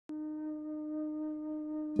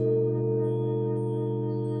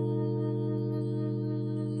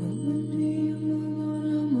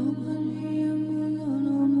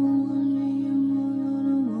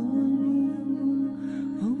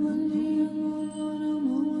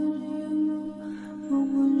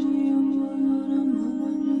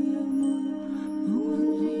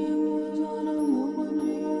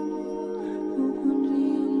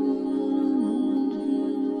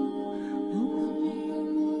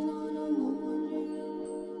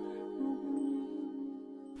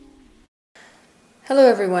Hello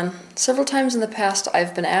everyone. Several times in the past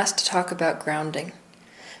I've been asked to talk about grounding.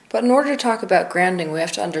 But in order to talk about grounding, we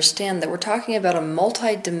have to understand that we're talking about a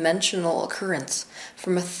multi-dimensional occurrence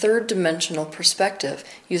from a third-dimensional perspective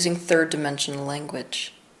using third-dimensional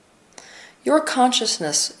language. Your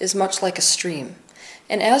consciousness is much like a stream,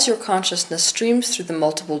 and as your consciousness streams through the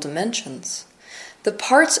multiple dimensions, the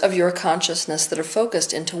parts of your consciousness that are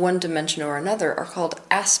focused into one dimension or another are called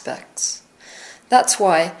aspects. That's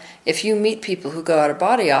why, if you meet people who go out of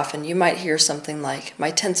body often, you might hear something like,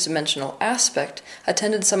 "My 10th dimensional aspect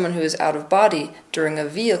attended someone who is out of body during a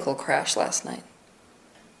vehicle crash last night."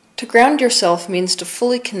 To ground yourself means to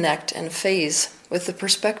fully connect and phase with the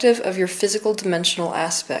perspective of your physical dimensional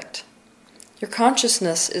aspect. Your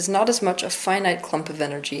consciousness is not as much a finite clump of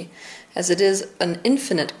energy as it is an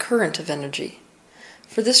infinite current of energy.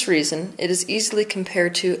 For this reason, it is easily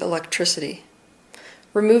compared to electricity.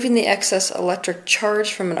 Removing the excess electric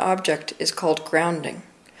charge from an object is called grounding.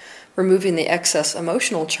 Removing the excess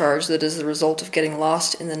emotional charge that is the result of getting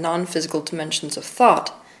lost in the non-physical dimensions of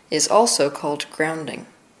thought is also called grounding.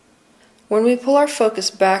 When we pull our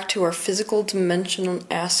focus back to our physical dimensional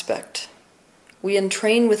aspect, we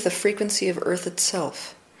entrain with the frequency of Earth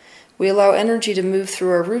itself. We allow energy to move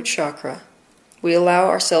through our root chakra. We allow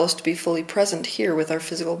ourselves to be fully present here with our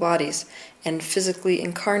physical bodies and physically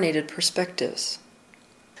incarnated perspectives.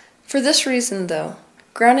 For this reason, though,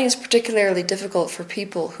 grounding is particularly difficult for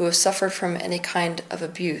people who have suffered from any kind of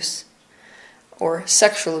abuse, or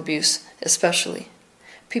sexual abuse especially,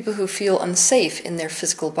 people who feel unsafe in their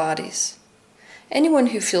physical bodies. Anyone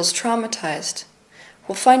who feels traumatized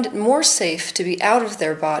will find it more safe to be out of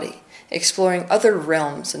their body, exploring other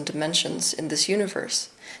realms and dimensions in this universe.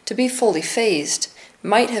 To be fully phased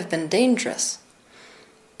might have been dangerous.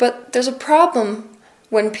 But there's a problem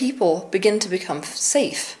when people begin to become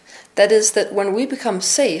safe. That is, that when we become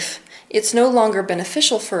safe, it's no longer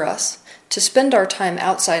beneficial for us to spend our time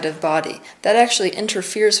outside of body. That actually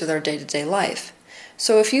interferes with our day-to-day life.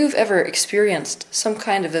 So if you've ever experienced some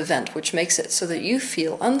kind of event which makes it so that you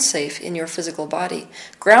feel unsafe in your physical body,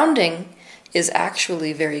 grounding is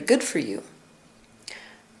actually very good for you.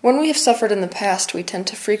 When we have suffered in the past, we tend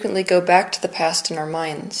to frequently go back to the past in our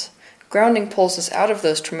minds. Grounding pulls us out of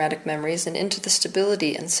those traumatic memories and into the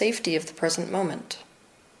stability and safety of the present moment.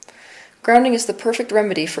 Grounding is the perfect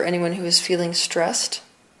remedy for anyone who is feeling stressed,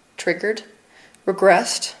 triggered,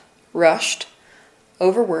 regressed, rushed,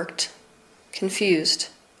 overworked, confused,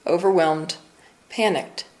 overwhelmed,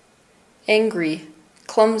 panicked, angry,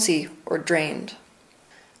 clumsy, or drained.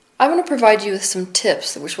 I want to provide you with some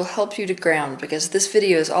tips which will help you to ground, because this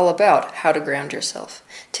video is all about how to ground yourself.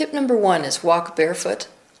 Tip number 1 is walk barefoot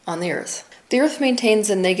on the earth. The earth maintains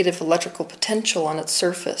a negative electrical potential on its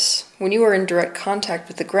surface. When you are in direct contact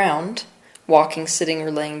with the ground, walking, sitting,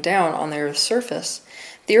 or laying down on the earth's surface,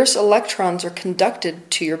 the earth's electrons are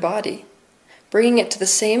conducted to your body, bringing it to the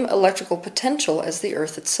same electrical potential as the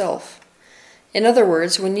earth itself. In other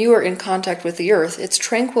words, when you are in contact with the earth, its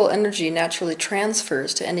tranquil energy naturally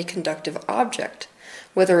transfers to any conductive object,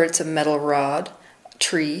 whether it's a metal rod, a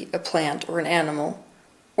tree, a plant, or an animal,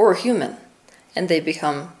 or a human, and they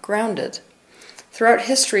become grounded. Throughout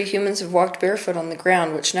history, humans have walked barefoot on the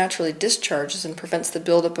ground, which naturally discharges and prevents the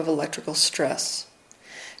buildup of electrical stress.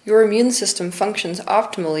 Your immune system functions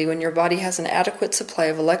optimally when your body has an adequate supply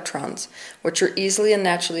of electrons, which are easily and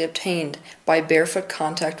naturally obtained by barefoot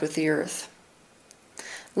contact with the earth.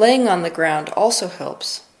 Laying on the ground also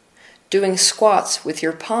helps. Doing squats with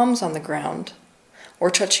your palms on the ground,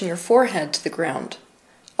 or touching your forehead to the ground,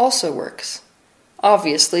 also works.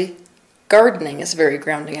 Obviously, gardening is a very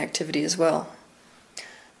grounding activity as well.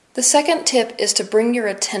 The second tip is to bring your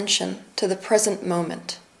attention to the present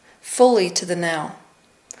moment, fully to the now.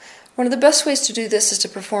 One of the best ways to do this is to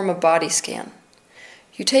perform a body scan.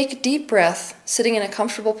 You take a deep breath, sitting in a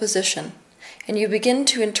comfortable position, and you begin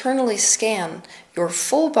to internally scan your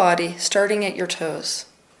full body, starting at your toes.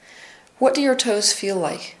 What do your toes feel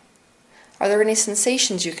like? Are there any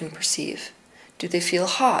sensations you can perceive? Do they feel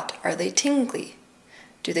hot? Are they tingly?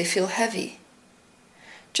 Do they feel heavy?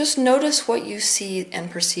 Just notice what you see and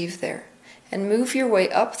perceive there, and move your way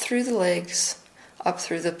up through the legs, up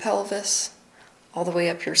through the pelvis, all the way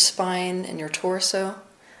up your spine and your torso,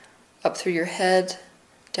 up through your head,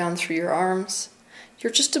 down through your arms.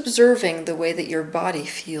 You're just observing the way that your body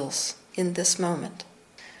feels in this moment.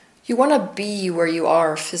 You want to be where you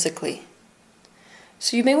are physically.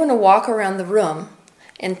 So you may want to walk around the room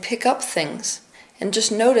and pick up things and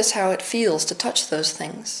just notice how it feels to touch those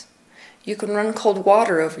things. You can run cold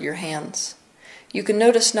water over your hands. You can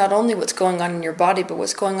notice not only what's going on in your body, but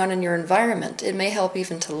what's going on in your environment. It may help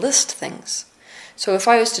even to list things. So if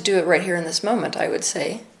I was to do it right here in this moment, I would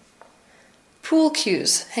say, pool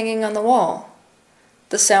cues hanging on the wall,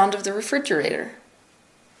 the sound of the refrigerator,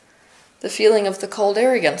 the feeling of the cold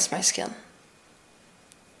air against my skin.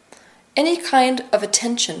 Any kind of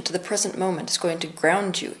attention to the present moment is going to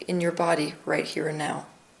ground you in your body right here and now.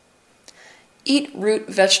 Eat root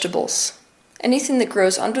vegetables. Anything that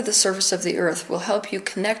grows under the surface of the earth will help you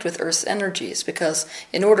connect with Earth's energies, because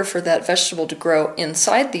in order for that vegetable to grow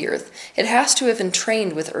inside the earth, it has to have been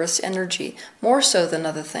trained with Earth's energy, more so than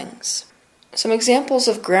other things. Some examples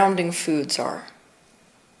of grounding foods are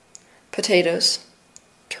potatoes,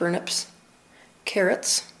 turnips,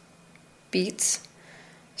 carrots, beets,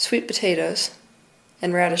 sweet potatoes,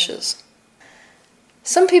 and radishes.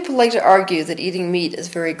 Some people like to argue that eating meat is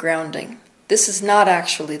very grounding. This is not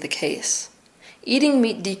actually the case. Eating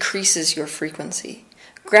meat decreases your frequency.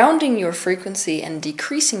 Grounding your frequency and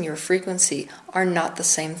decreasing your frequency are not the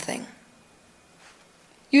same thing.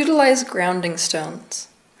 Utilize grounding stones.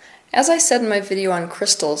 As I said in my video on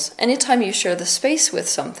crystals, anytime you share the space with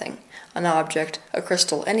something, an object, a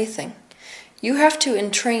crystal, anything, you have to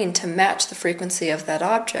entrain to match the frequency of that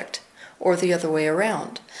object, or the other way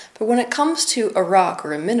around. But when it comes to a rock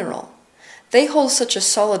or a mineral, they hold such a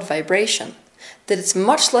solid vibration that it's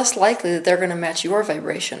much less likely that they're going to match your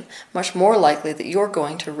vibration, much more likely that you're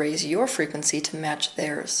going to raise your frequency to match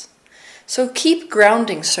theirs. So keep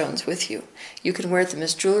grounding stones with you. You can wear them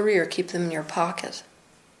as jewelry or keep them in your pocket.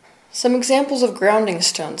 Some examples of grounding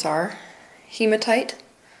stones are hematite,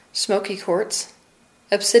 smoky quartz,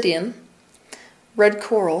 obsidian, red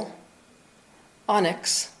coral,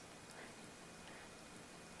 onyx,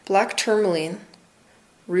 black tourmaline,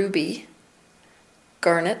 ruby,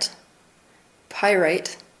 garnet,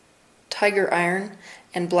 pyrite, tiger iron,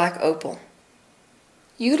 and black opal.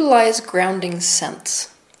 Utilize grounding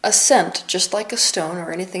scents. A scent, just like a stone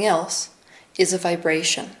or anything else, is a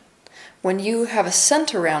vibration. When you have a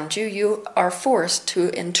scent around you, you are forced to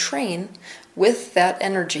entrain with that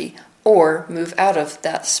energy or move out of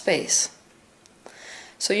that space.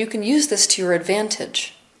 So you can use this to your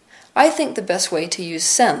advantage. I think the best way to use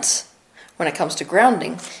scents when it comes to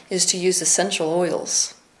grounding is to use essential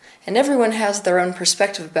oils. And everyone has their own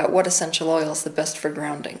perspective about what essential oil is the best for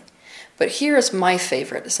grounding. But here is my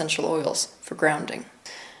favorite essential oils for grounding.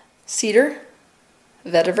 Cedar,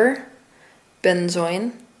 vetiver,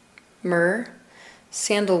 benzoin, myrrh,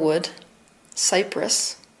 sandalwood,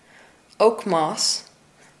 cypress, oak moss,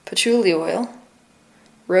 patchouli oil,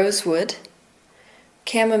 rosewood,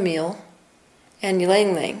 chamomile, and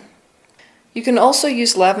ylang-ylang. You can also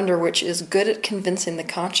use lavender, which is good at convincing the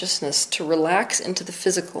consciousness to relax into the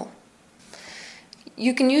physical.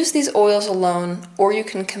 You can use these oils alone, or you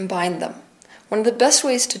can combine them. One of the best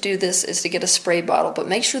ways to do this is to get a spray bottle, but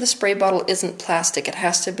make sure the spray bottle isn't plastic. It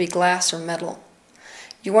has to be glass or metal.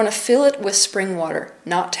 You want to fill it with spring water,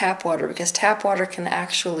 not tap water, because tap water can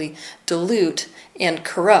actually dilute and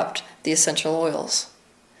corrupt the essential oils.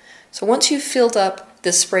 So once you've filled up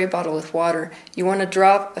this spray bottle with water, you want to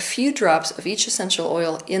drop a few drops of each essential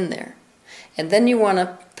oil in there. And then you want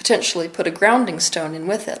to potentially put a grounding stone in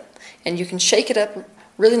with it. And you can shake it up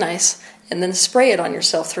really nice and then spray it on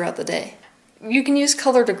yourself throughout the day. You can use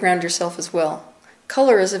color to ground yourself as well.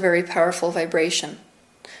 Color is a very powerful vibration.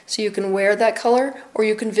 So you can wear that color, or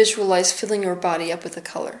you can visualize filling your body up with a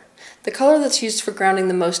color. The color that's used for grounding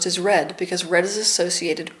the most is red, because red is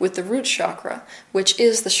associated with the root chakra, which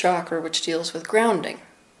is the chakra which deals with grounding.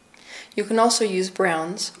 You can also use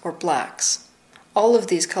browns or blacks. All of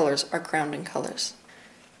these colors are grounding colors.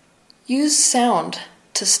 Use sound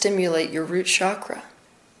to stimulate your root chakra.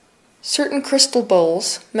 Certain crystal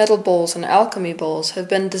bowls, metal bowls, and alchemy bowls have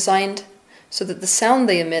been designed so that the sound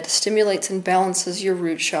they emit stimulates and balances your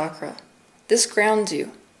root chakra. This grounds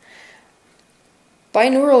you.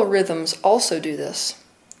 Binaural rhythms also do this.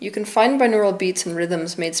 You can find binaural beats and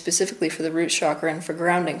rhythms made specifically for the root chakra and for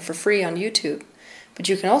grounding for free on YouTube, but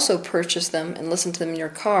you can also purchase them and listen to them in your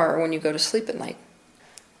car or when you go to sleep at night.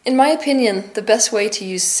 In my opinion, the best way to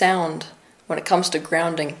use sound when it comes to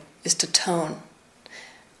grounding is to tone.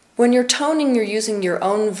 When you're toning, you're using your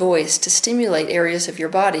own voice to stimulate areas of your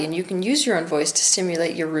body, and you can use your own voice to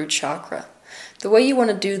stimulate your root chakra. The way you want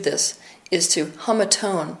to do this is to hum a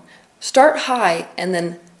tone. Start high and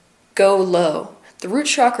then go low. The root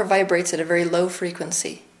chakra vibrates at a very low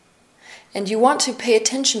frequency. And you want to pay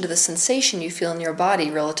attention to the sensation you feel in your body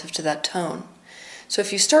relative to that tone. So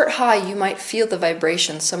if you start high, you might feel the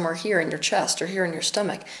vibration somewhere here in your chest or here in your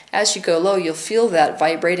stomach. As you go low, you'll feel that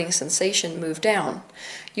vibrating sensation move down.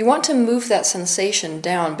 You want to move that sensation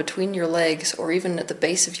down between your legs or even at the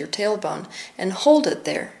base of your tailbone and hold it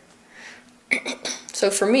there. So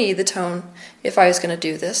for me, the tone, if I was going to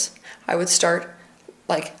do this, I would start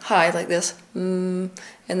like high, like this, and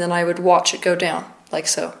then I would watch it go down, like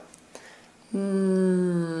so.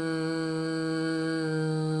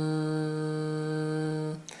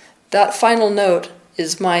 That final note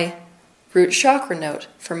is my root chakra note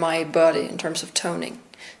for my body in terms of toning.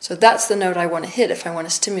 So that's the note I want to hit if I want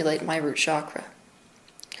to stimulate my root chakra.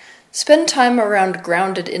 Spend time around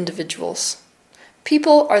grounded individuals.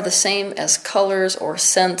 People are the same as colors or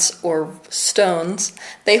scents or stones.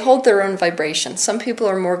 They hold their own vibration. Some people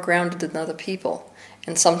are more grounded than other people,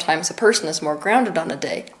 and sometimes a person is more grounded on a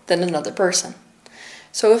day than another person.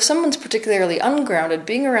 So if someone's particularly ungrounded,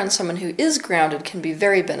 being around someone who is grounded can be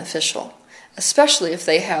very beneficial, especially if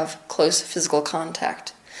they have close physical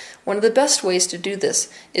contact. One of the best ways to do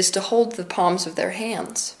this is to hold the palms of their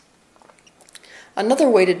hands. Another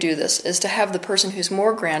way to do this is to have the person who's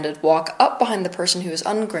more grounded walk up behind the person who is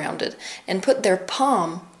ungrounded and put their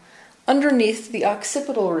palm underneath the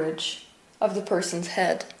occipital ridge of the person's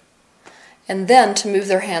head. And then to move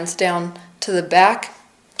their hands down to the back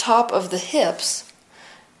top of the hips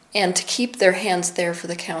and to keep their hands there for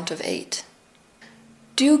the count of 8.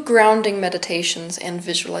 Do grounding meditations and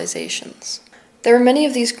visualizations. There are many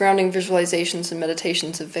of these grounding visualizations and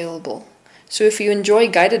meditations available. So if you enjoy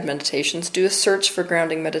guided meditations, do a search for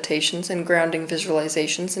grounding meditations and grounding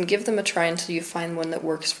visualizations and give them a try until you find one that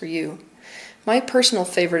works for you. My personal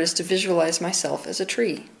favorite is to visualize myself as a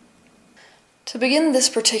tree. To begin this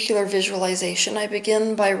particular visualization, I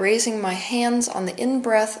begin by raising my hands on the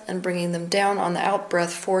in-breath and bringing them down on the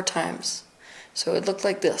out-breath 4 times. So it looked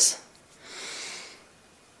like this.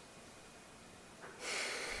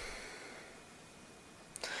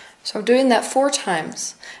 So I'm doing that 4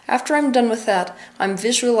 times. After I'm done with that, I'm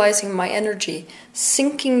visualizing my energy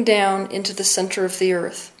sinking down into the center of the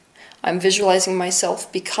earth. I'm visualizing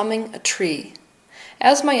myself becoming a tree.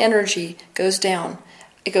 As my energy goes down,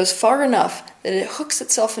 it goes far enough that it hooks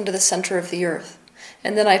itself into the center of the earth,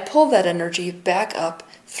 and then I pull that energy back up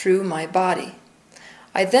through my body.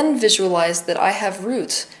 I then visualize that I have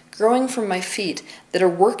roots growing from my feet that are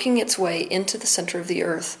working its way into the center of the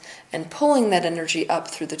earth and pulling that energy up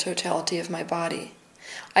through the totality of my body.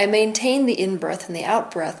 I maintain the in-breath and the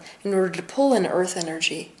out-breath in order to pull in earth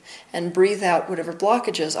energy and breathe out whatever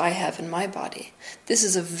blockages I have in my body. This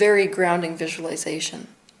is a very grounding visualization.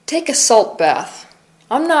 Take a salt bath.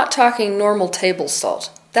 I'm not talking normal table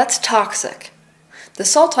salt. That's toxic. The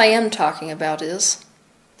salt I am talking about is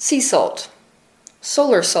sea salt,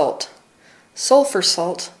 solar salt, sulfur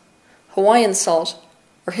salt, Hawaiian salt,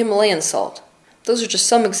 or Himalayan salt. Those are just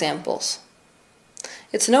some examples.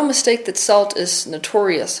 It's no mistake that salt is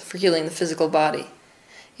notorious for healing the physical body.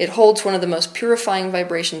 It holds one of the most purifying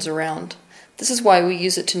vibrations around. This is why we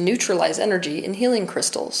use it to neutralize energy in healing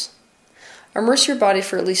crystals. Immerse your body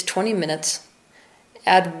for at least 20 minutes.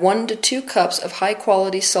 Add 1 to 2 cups of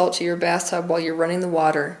high-quality salt to your bathtub while you're running the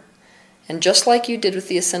water. And just like you did with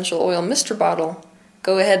the essential oil mister bottle,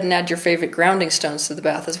 go ahead and add your favorite grounding stones to the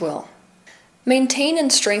bath as well. Maintain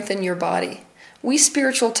and strengthen your body. We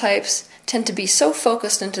spiritual types tend to be so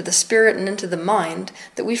focused into the spirit and into the mind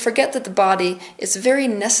that we forget that the body is a very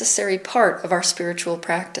necessary part of our spiritual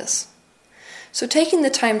practice. So taking the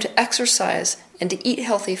time to exercise and to eat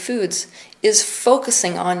healthy foods is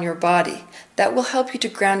focusing on your body. That will help you to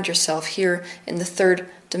ground yourself here in the 3rd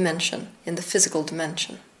dimension, in the physical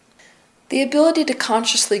dimension. The ability to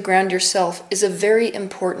consciously ground yourself is a very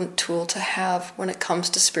important tool to have when it comes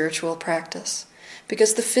to spiritual practice,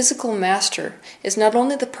 because the physical master is not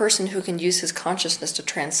only the person who can use his consciousness to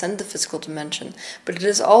transcend the physical dimension, but it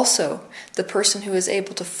is also the person who is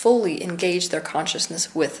able to fully engage their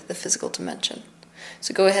consciousness with the physical dimension.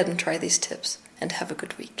 So go ahead and try these tips, and have a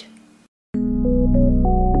good week.